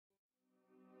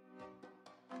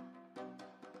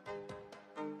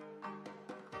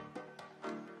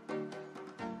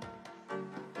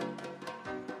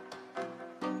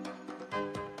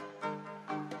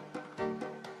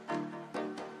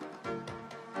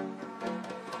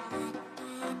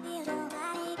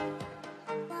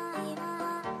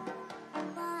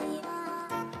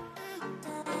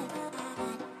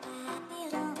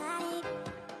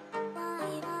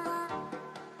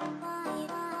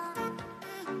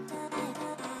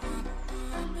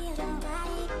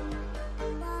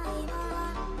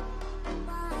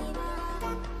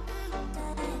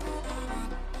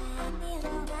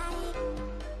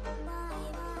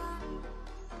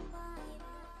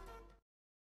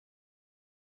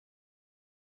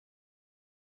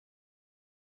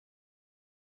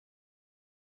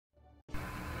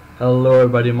Hello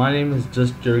everybody, my name is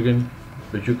just Jürgen,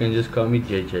 but you can just call me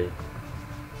JJ.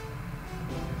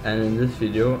 And in this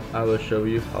video I will show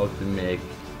you how to make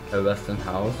a western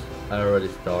house. I already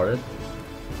started.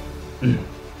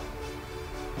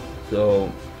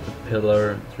 So a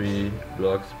pillar, 3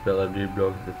 blocks, pillar, 3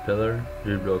 blocks, a pillar,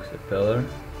 3 blocks, a pillar.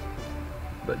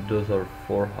 But those are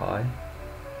 4 high.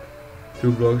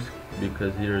 2 blocks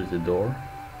because here is the door.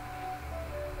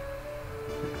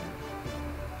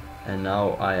 And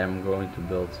now I am going to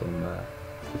build some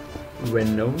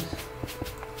windows.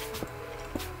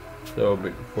 So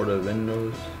for the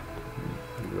windows,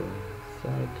 go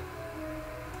inside.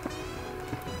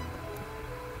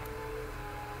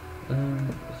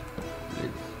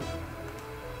 Let's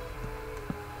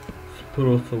put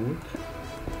also wood.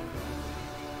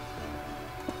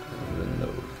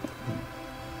 Windows.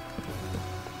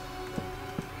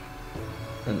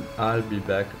 And I'll be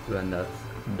back when that's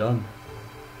done.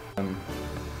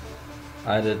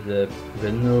 I did the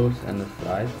windows and the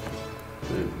sides,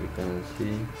 so you can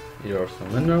see here are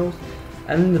some windows,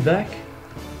 and in the back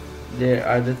there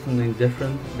I did something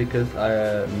different because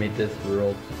I made this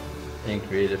world in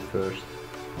creative first.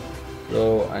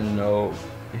 So I know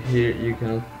here you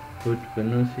cannot put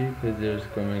windows here because there's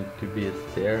going to be a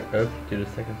stair up to the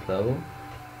 2nd level.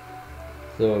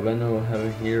 So a window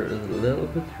having here is a little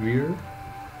bit weird,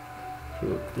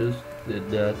 so just did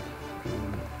that.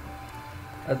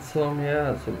 Add some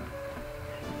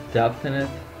depth in it.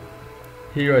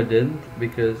 Here I didn't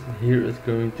because here is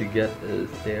going to get a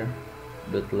stair,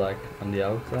 but like on the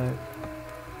outside.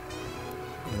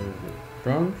 There's the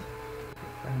front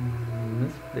and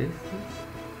misplaces.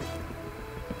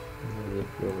 The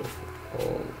floor is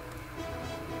all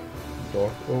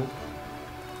dark oak.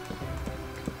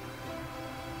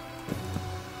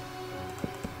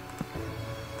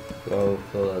 So I'll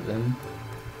fill that in.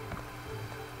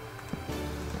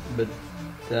 But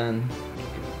then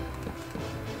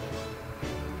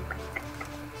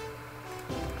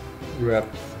grab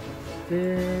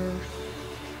stairs,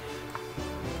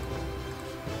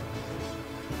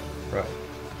 right,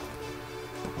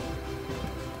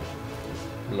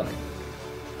 like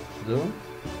so.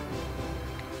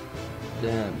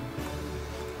 Then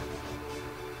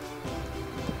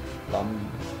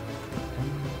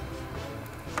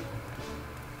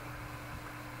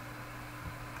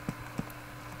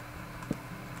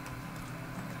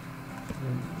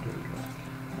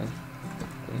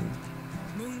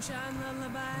Moonshine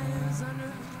lullabies under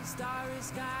a starry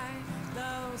sky,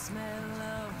 the smell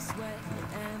of sweat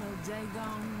and a day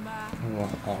gone by.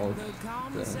 The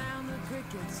calm sound of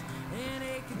crickets and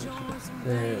achy joints and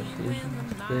pain when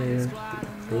the night is quiet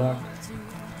and block,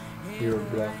 here a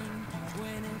block,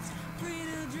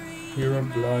 here a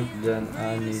block. Then I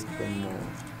need some more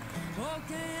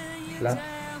slabs.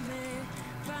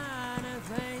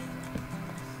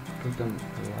 Put them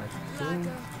like so.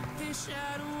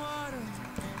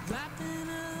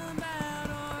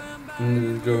 And this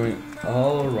is going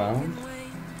all around.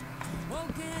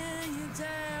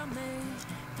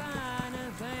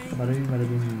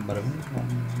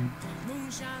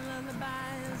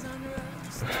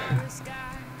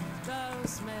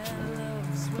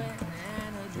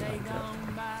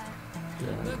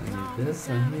 This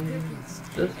one here,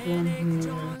 this one here,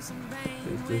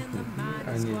 this one here. I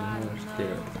need more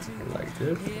stairs like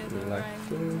this, like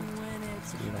so,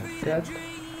 like that.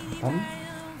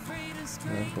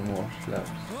 And some more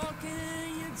slabs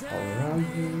all around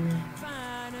here.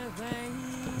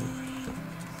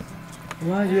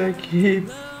 Why do I keep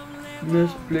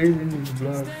misplacing these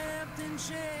blocks?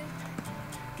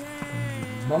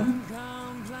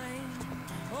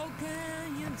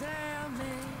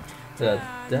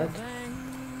 That.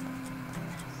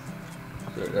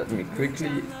 So let me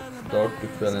quickly start to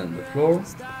fill in the floor,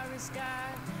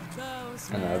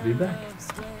 and I'll be back.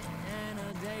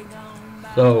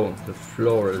 So the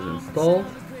floor is installed.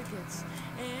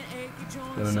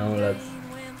 So now let's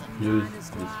use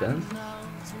this fence.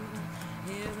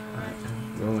 I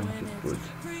am going to put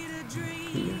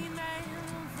here.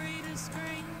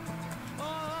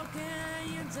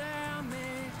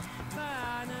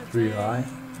 3 high.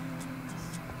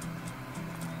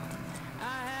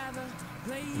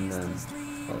 And then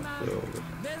also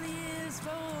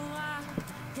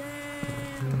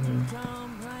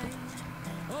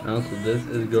now, so this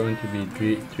is going to be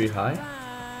three high.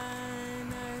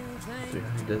 3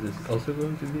 high. This is also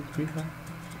going to be 3 high.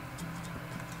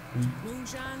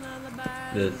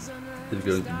 This is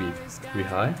going to be 3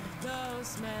 high.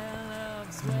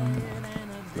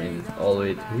 Bring it all the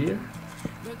way to here.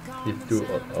 These two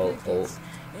all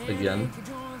again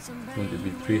going to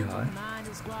be 3 high.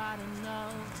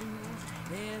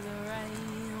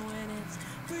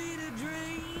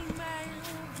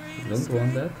 Don't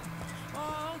want that.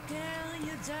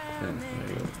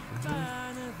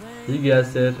 You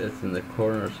guessed it, it's in the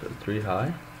corner, so 3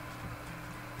 high.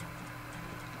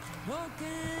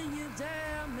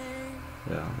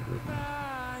 Yeah, good.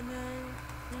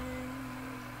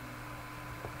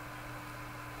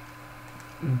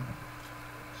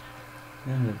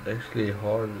 Yeah, it's actually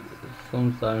hard.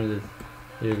 Sometimes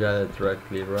you got it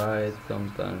directly right,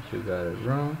 sometimes you got it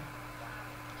wrong.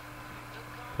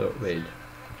 So wait.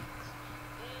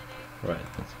 Right.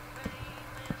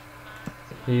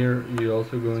 Here you're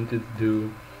also going to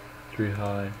do 3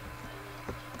 high.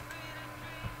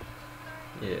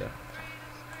 Yeah.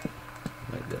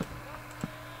 Like that.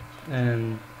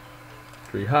 And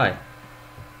 3 high.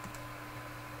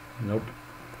 Nope.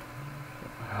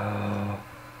 Oh.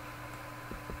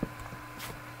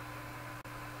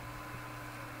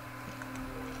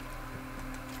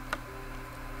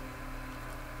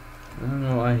 I don't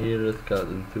know, I hear the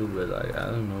skeleton too, but I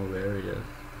don't know where he is.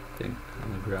 I think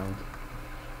on the ground.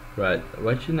 Right,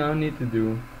 what you now need to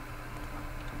do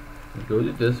is go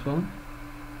to this one,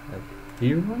 and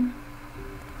here one,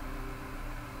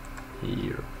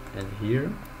 here, and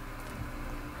here,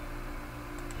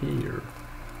 here,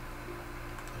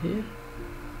 here,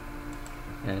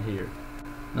 and here.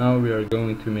 Now we are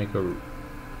going to make a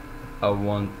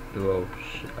one. Oh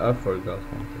shit! I forgot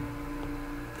one thing.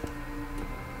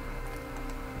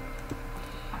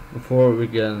 Before we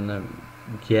can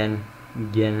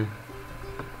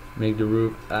make the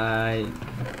roof,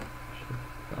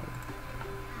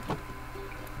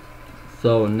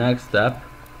 so next step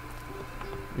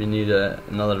we need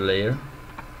another layer.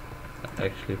 I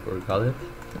actually forgot it.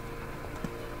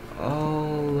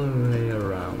 All the way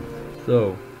around.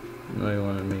 So now you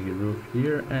want to make a roof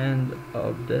here and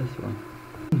up this one.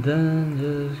 Then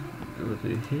just go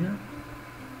to here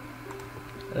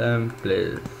and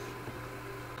place.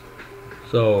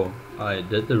 So I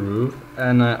did the roof,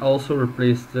 and I also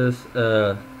replaced this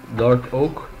dark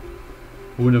oak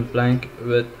wooden plank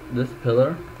with this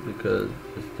pillar because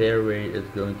the stairway is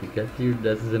going to get here.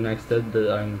 That is the next step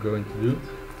that I'm going to do.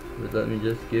 But let me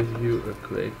just give you a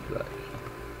quick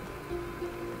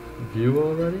view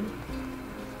already.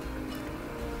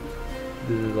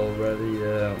 This is already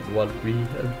what we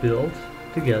have built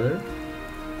together.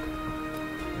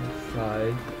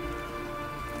 Side,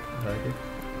 like it.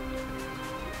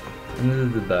 And this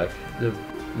is the back.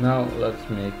 Now let's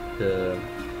make the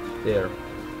stair.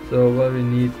 So what we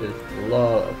need is a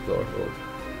lot of dark oak.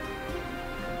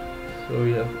 So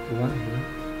we have one here,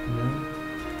 and then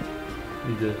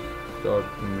we just start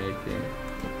making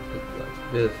it like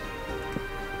this.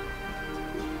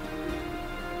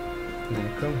 And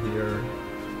come here.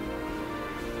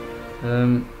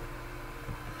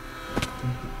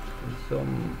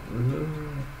 Some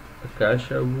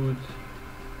acacia wood.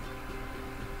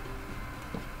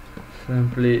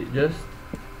 Simply just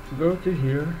go to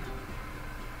here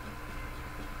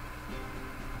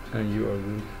and you are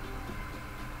good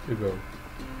to go,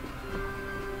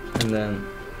 and then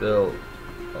fill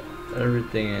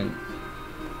everything in.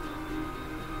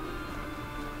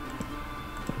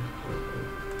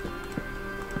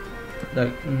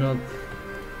 Like not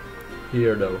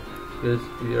here though, because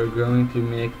we are going to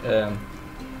make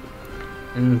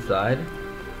inside.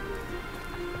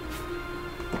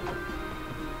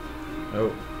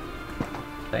 Oh,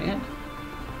 dang it.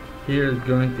 Here is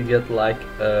going to get like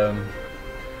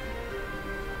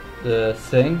the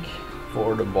sink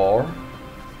for the bar.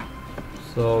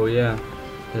 So yeah,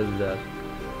 that's that.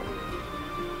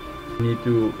 We need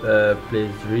to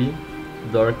place 3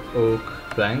 dark oak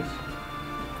planks.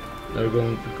 They're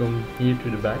going to come here to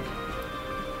the back.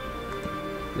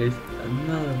 Place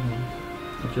another one.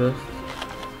 Just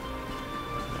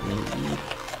maybe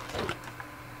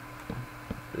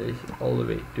place it all the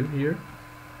way to here.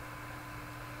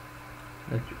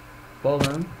 Let you fall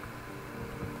down.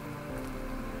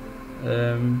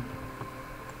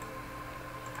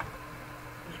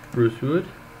 Spruce wood,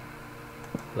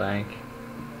 plank.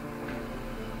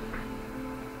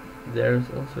 There's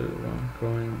also one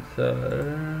going. So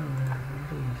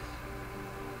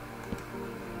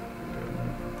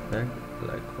back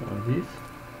like one of these.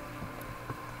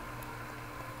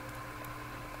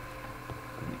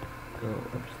 Go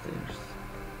upstairs.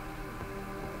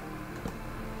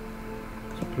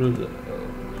 screw it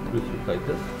like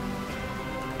this.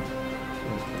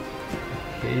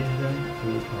 Occasion, do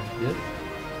it like this.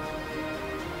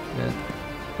 Then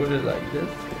put it like this,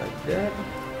 like that.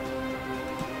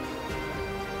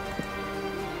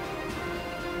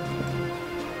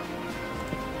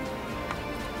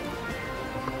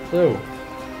 So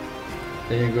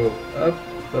then you go up,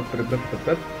 up, up, up, up,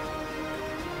 up.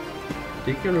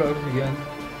 Take your logs again.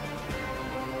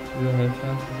 You have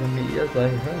chances than me? Yes, I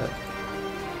have.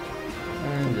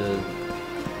 And just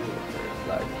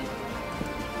like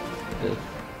this.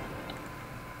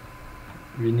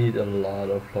 We need a lot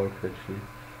of logs actually.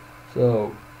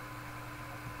 So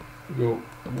go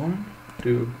 1,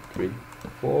 2, 3,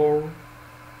 4.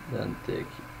 Then take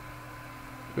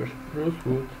your spruce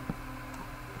wood.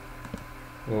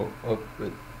 Go up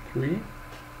with 3.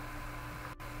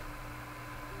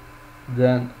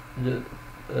 Then just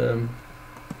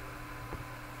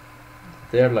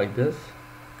there like this,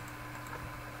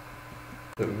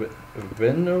 a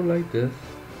window like this,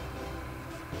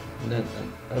 and then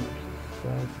an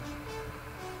upside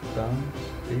down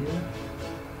stair.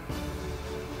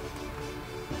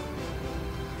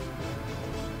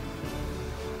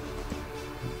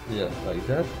 Yeah, like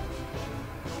that.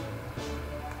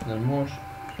 Then more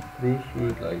spruce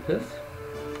wood like this,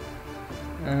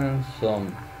 and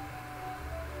some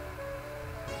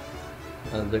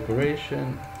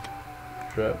decoration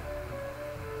trap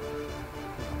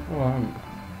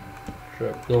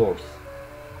doors.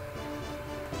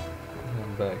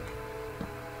 And back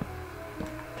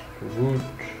to wood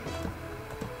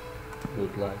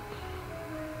like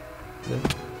this.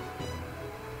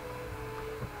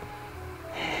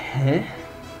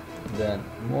 Then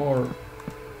more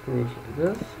spruce like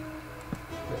this,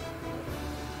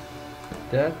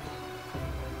 that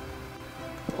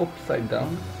upside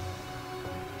down.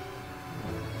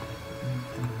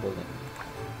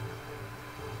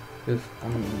 This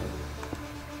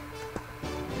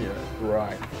yeah,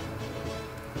 right.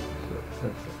 So that's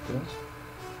like this.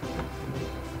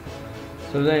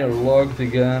 So then you're logged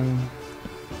again.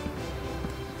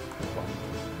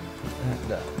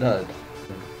 That.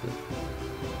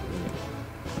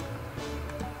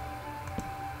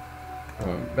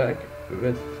 Back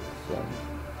with some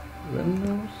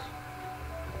windows.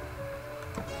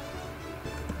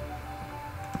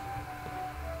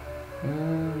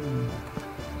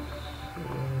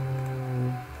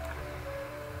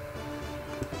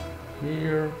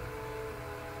 Here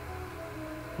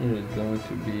is going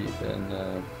to be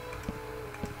an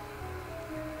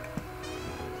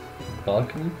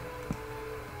balcony.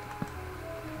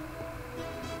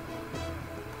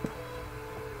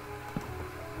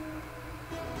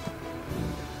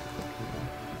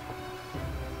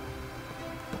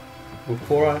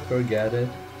 Before I forget it,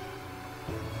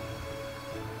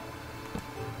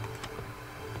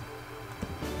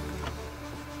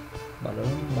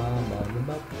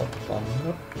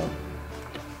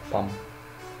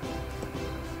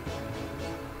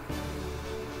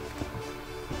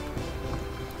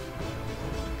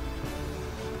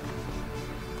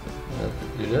 let's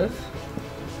do this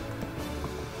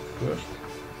first,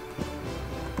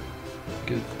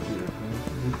 because we're going to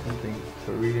do something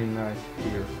really nice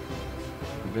here.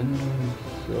 Windows,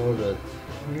 so that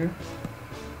here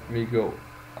we go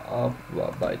up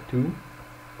by 2.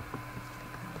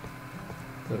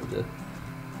 So that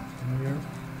here,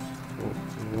 so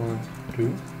 1,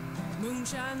 2.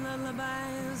 Moonshine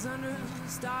lullabies under a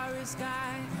starry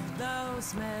sky, the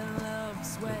smell of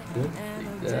sweat and a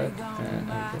day gone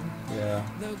by. Yeah.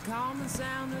 The calm and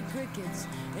sound of crickets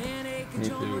and aching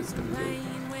joints of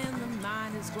pain when the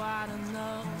mind is quiet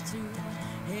enough to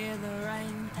hear the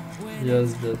rain. When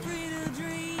Yes, it's free to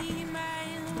dream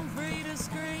and free to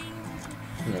scream.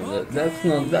 No,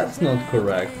 that's not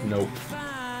correct. Nope.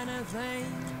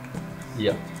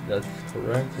 Yeah, that's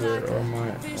correct. Where are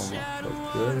my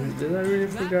did I really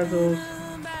forget those?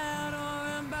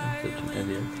 I'm such an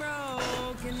idiot.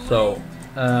 So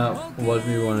what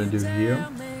we want to do here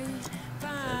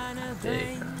is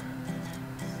take,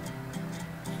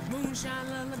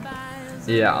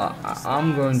 yeah,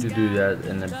 I'm going to do that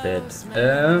in a bit.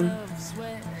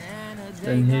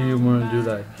 Then here you want to do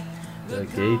like the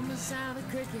gates.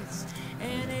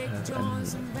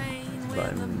 By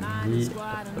me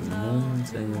at the moment,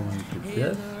 then you want to do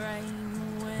this.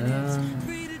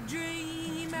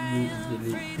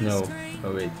 Delete. No.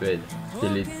 Oh wait.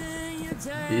 Delete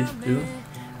these two.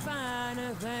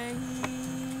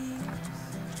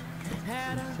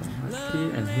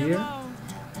 Here and here.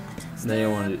 Then you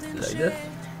want to do it like this.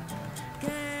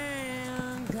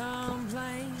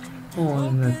 Oh,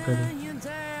 isn't that pretty?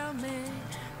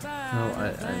 No,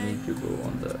 I need to go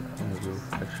on the roof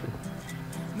actually.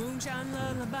 Moonshine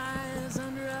lullabies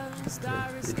under a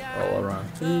starry It's sky. all around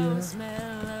The here.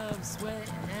 smell of sweat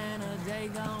and a day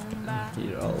gone by.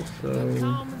 Here The also.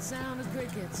 common sound of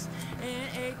crickets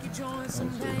and achy joints and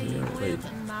Also pain here, when wait.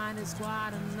 the mind is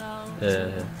quiet enough Yeah.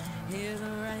 to hear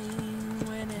the rain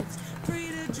when it's free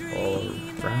to All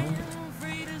dream around. and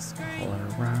free to scream. All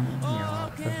around Oh, your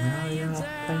can you familiar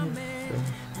tell me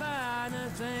places. finer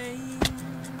things?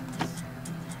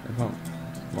 Come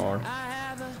more. I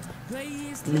have a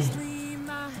place to sleep,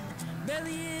 my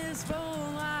belly is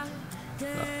full, I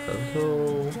can't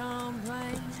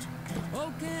complain.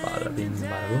 Oh, can Bada you bing, bada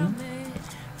tell boom. me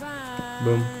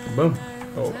Boom, boom.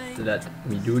 Oh, finer let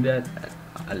me do that.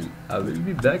 I will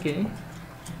be back, eh?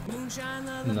 Moonshine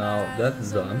Now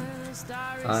that's done.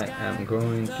 I am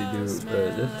going to do this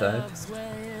side.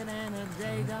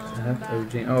 I have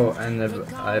everything. Oh, and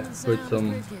I put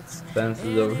some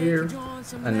fences over here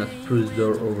and a spruce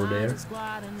door over there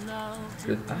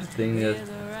because I think that's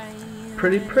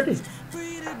pretty pretty.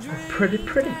 Pretty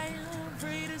pretty.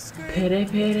 Pretty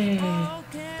pretty.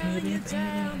 Pretty pretty.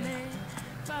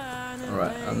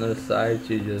 Alright, on the side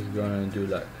you're just gonna do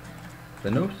like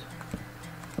windows.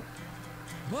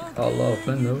 A lot of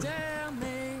windows.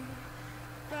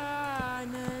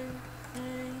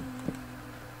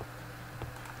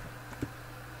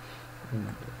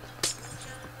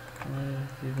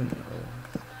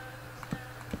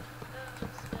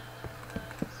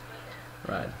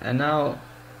 Right, and now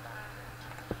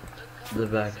the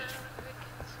back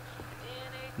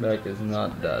is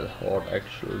not that hard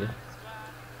actually.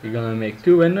 You're gonna make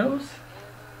two windows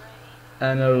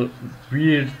and a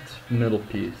weird middle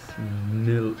piece.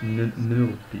 Middle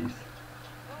piece.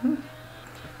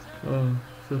 Oh,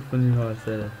 so funny how I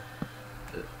said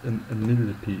it. A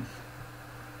middle piece.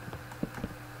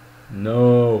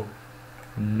 No,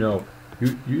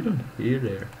 you don't hear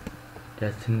there.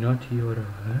 That's not your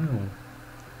home.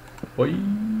 Boy,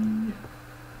 you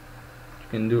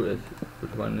can do it.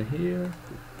 Put one here,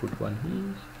 put one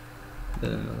here,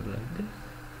 then another like this,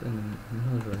 then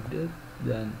another like this,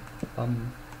 then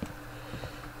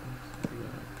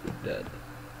put that,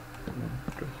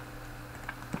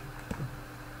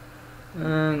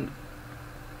 and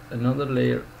another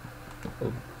layer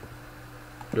of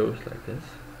those like this.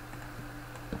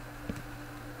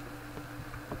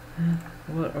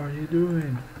 What are you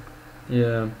doing?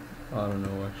 Yeah, I don't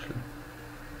know actually.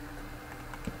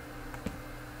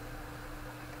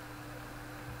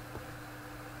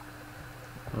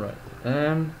 Right.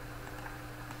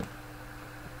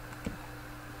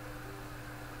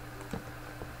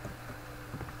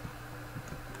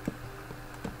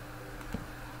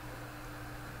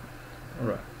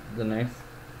 Alright, the next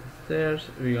stairs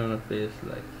we're gonna place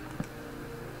like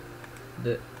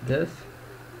this,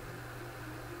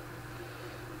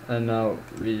 and now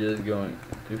we're just going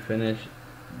to finish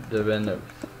the windows.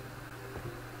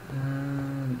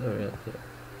 And oh yeah,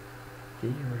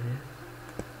 here it is.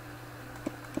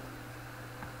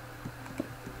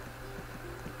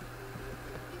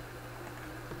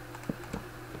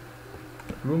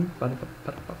 Room.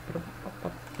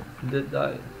 Did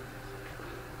I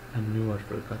knew I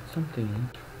forgot something.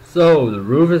 So the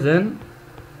roof is in.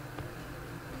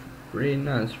 Pretty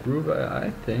nice roof, I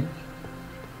think.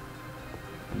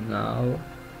 Now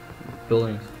the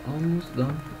building's almost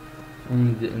done.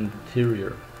 Only the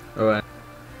interior. Alright.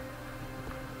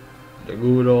 The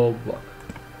good old block.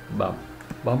 Bum,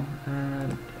 bum,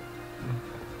 and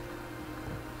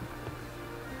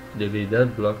delete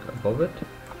that block above it.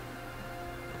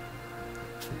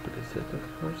 Place it,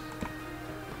 of course.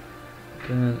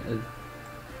 Then it,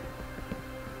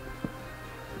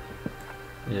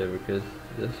 yeah, because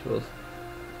this was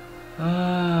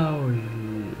oh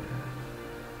yeah,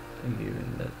 I think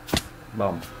even that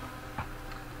bomb.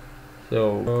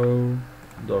 So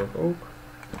dark oak,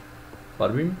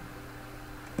 barbing,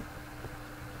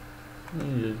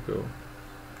 and you just go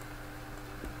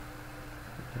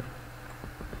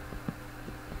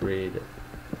create it.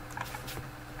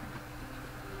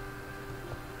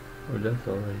 Oh, that's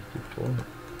already too full.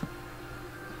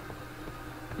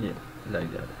 Yeah,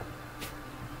 like that.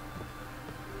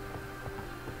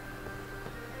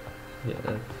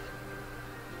 Yeah,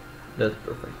 that's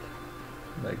perfect.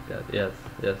 Like that. Yes,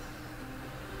 yes.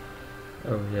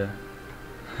 Oh yeah.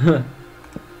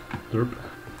 Derp.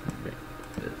 Bring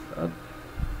this up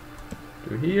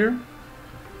to here.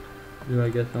 Do I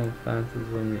get some fences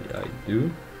for me? I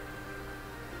do.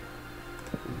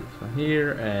 This one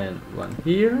here and one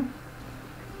here.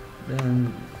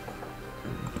 Then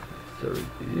sorry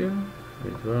to you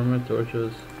with vermin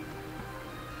torches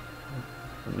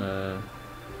and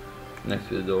next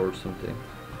to the door or something.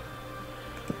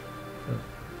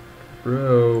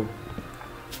 Bro,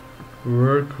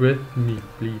 work with me,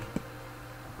 please.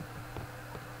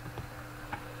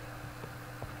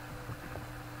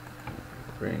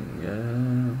 Bring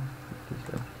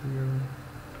this up here.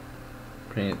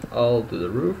 Bring it all to the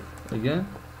roof again.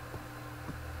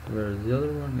 Where's the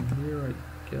other one? Here, I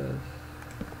guess.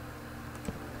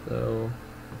 So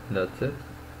that's it.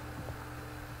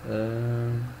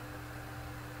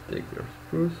 Take your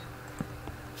spruce.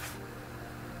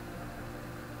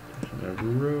 Every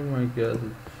room, I guess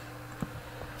it's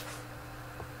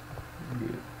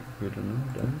good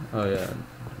enough then. Oh yeah,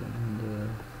 and,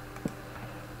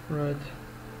 right.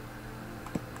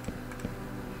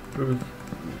 Spruce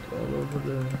all over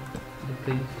the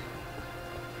place.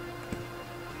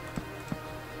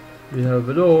 We have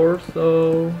a door,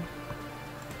 so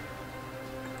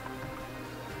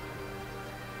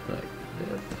like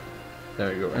this. There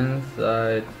we go.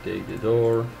 Inside, take the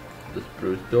door, the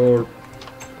spruce door.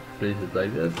 Place it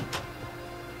like this.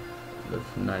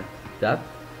 That's nice. That.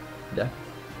 This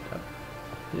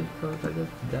goes like this.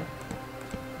 That.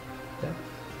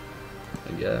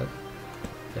 I guess.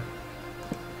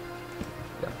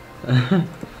 Yeah.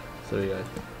 Sorry guys.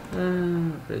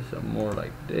 Place some more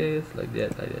like this, like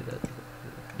that.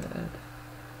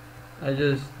 I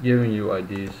just giving you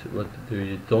ideas what to do.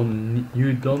 You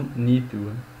don't need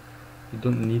to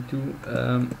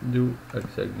do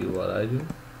exactly what I do. You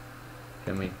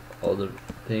can make other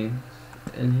things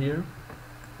in here.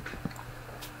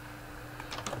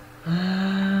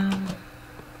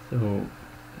 So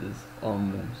it's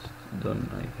almost done,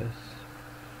 I guess.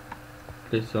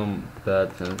 Place some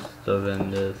beds and stuff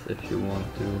in this if you want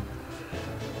to.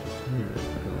 Here is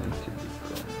going to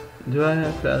become. Do I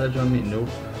have adage on me? Nope.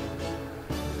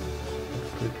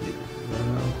 Let's quickly run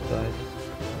outside.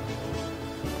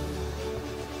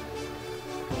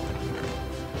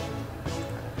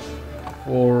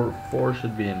 Four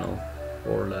should be enough.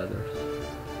 4 ladders.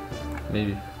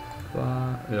 Maybe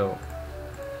 5. No.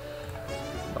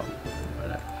 Oh,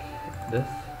 like this.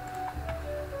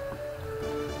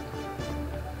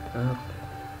 Up.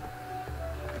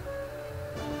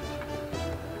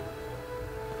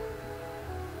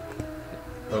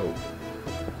 Oh.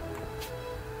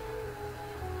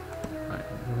 I'm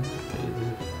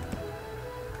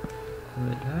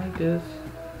going to like this.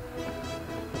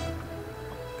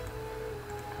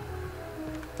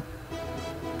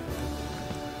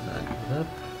 Up.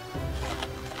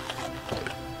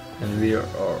 And we are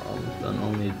almost done.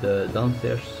 Only the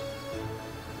downstairs.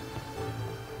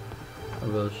 I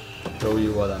will show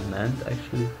you what I meant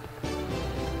actually.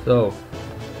 So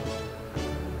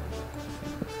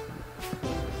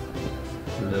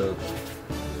look,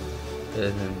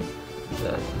 isn't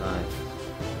that nice?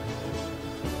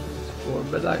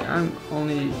 But like I'm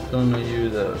only gonna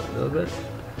use a little bit.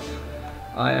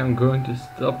 I am going to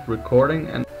stop recording,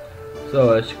 and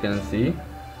so as you can see,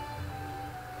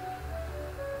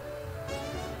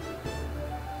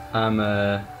 I'm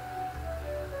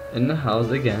in the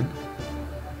house again,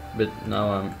 but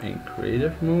now I'm in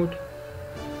creative mode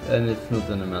and it's not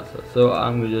in a method. So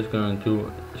I'm just going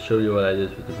to show you what I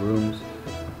did with the rooms.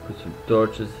 Put some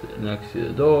torches next to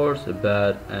the doors, a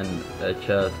bed and a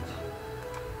chest.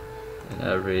 In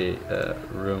every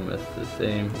room is the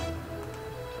same.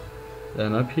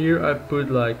 Then up here I put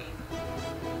like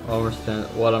understand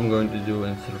what I'm going to do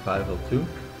in survival too.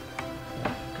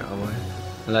 Cowboy.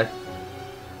 Like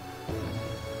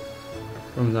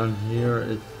from down here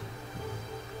it's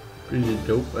pretty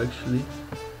dope actually.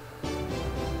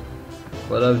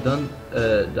 What I've done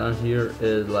down here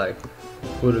is like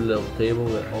put a little table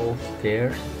with all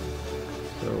stairs.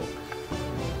 So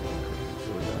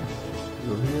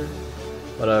go here.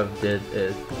 What I've did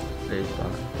is place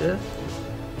one like this,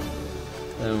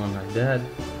 then one like that,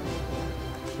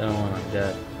 then one like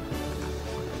that,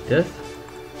 like this.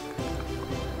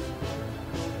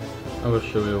 I will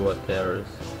show you what there is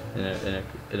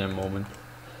in a moment.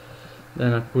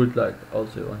 Then I put like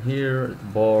also on here the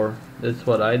bar. That's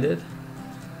what I did.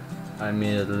 I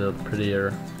made it a little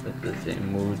prettier with the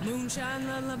same mood.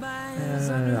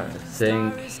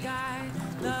 Sink,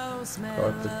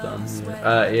 carpet down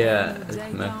here. Yeah, it's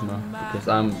magma because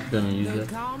I'm gonna use it.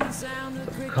 Some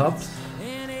cups,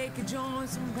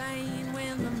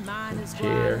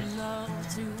 chairs.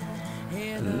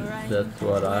 And that's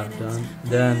what I've done.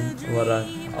 Then what I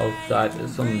outside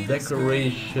is some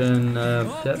decoration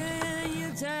tips.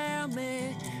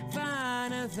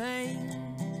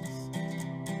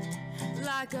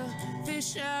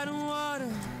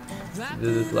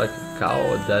 This is like a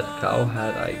cow, a dead cow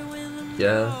head, I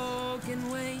guess.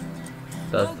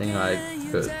 best thing I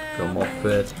could come up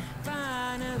with.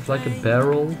 It's like a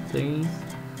barrel thingy.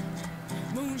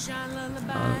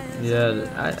 Yeah,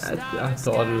 I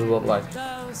thought it was like,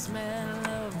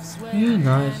 yeah,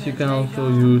 nice. You can also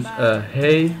use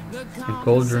hay and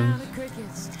cauldrons.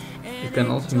 You can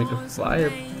also make a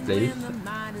fireplace,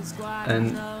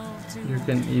 and you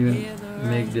can even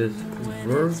make this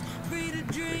work.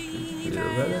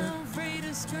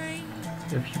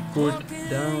 If you put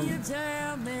down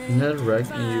netherrack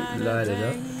and you light it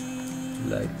up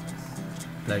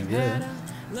like this,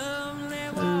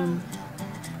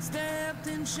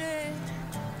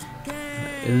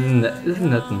 isn't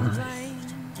that nice?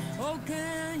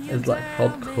 It's like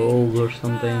hot coal or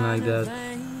something like that.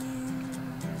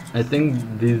 I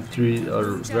think these trees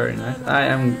are very nice. I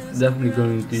am definitely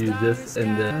going to use this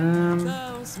in the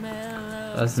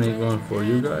let's make one for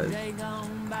you guys.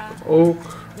 Oak,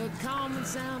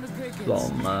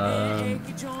 some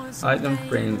item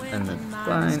frames and a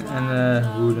spine, and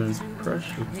a wooden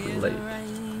pressure plate.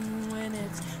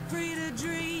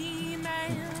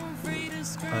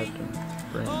 Item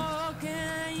frames,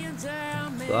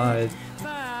 sides,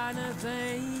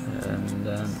 and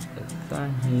then a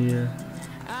sign here,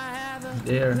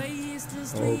 there.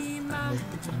 Oh, I hope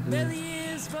you can do it.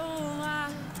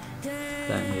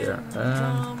 Sign here.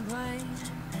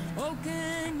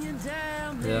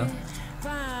 Yeah.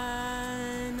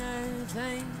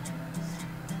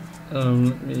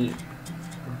 Let me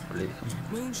replace them.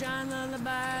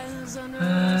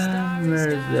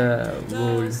 Where's the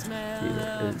wool? Here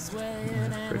is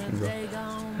freaking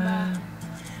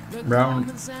brown.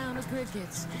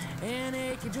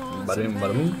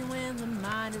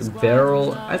 The barrel,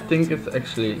 I think it's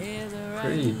actually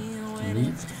pretty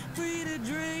neat.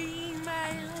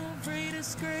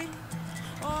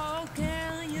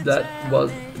 That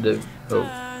was the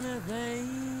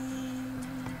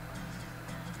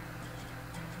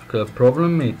You got a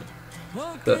problem, mate?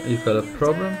 You got a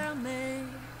problem?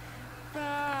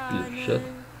 You shit.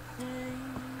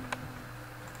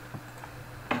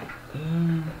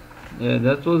 Yeah,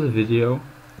 that was the video.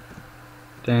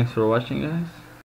 Thanks for watching, guys.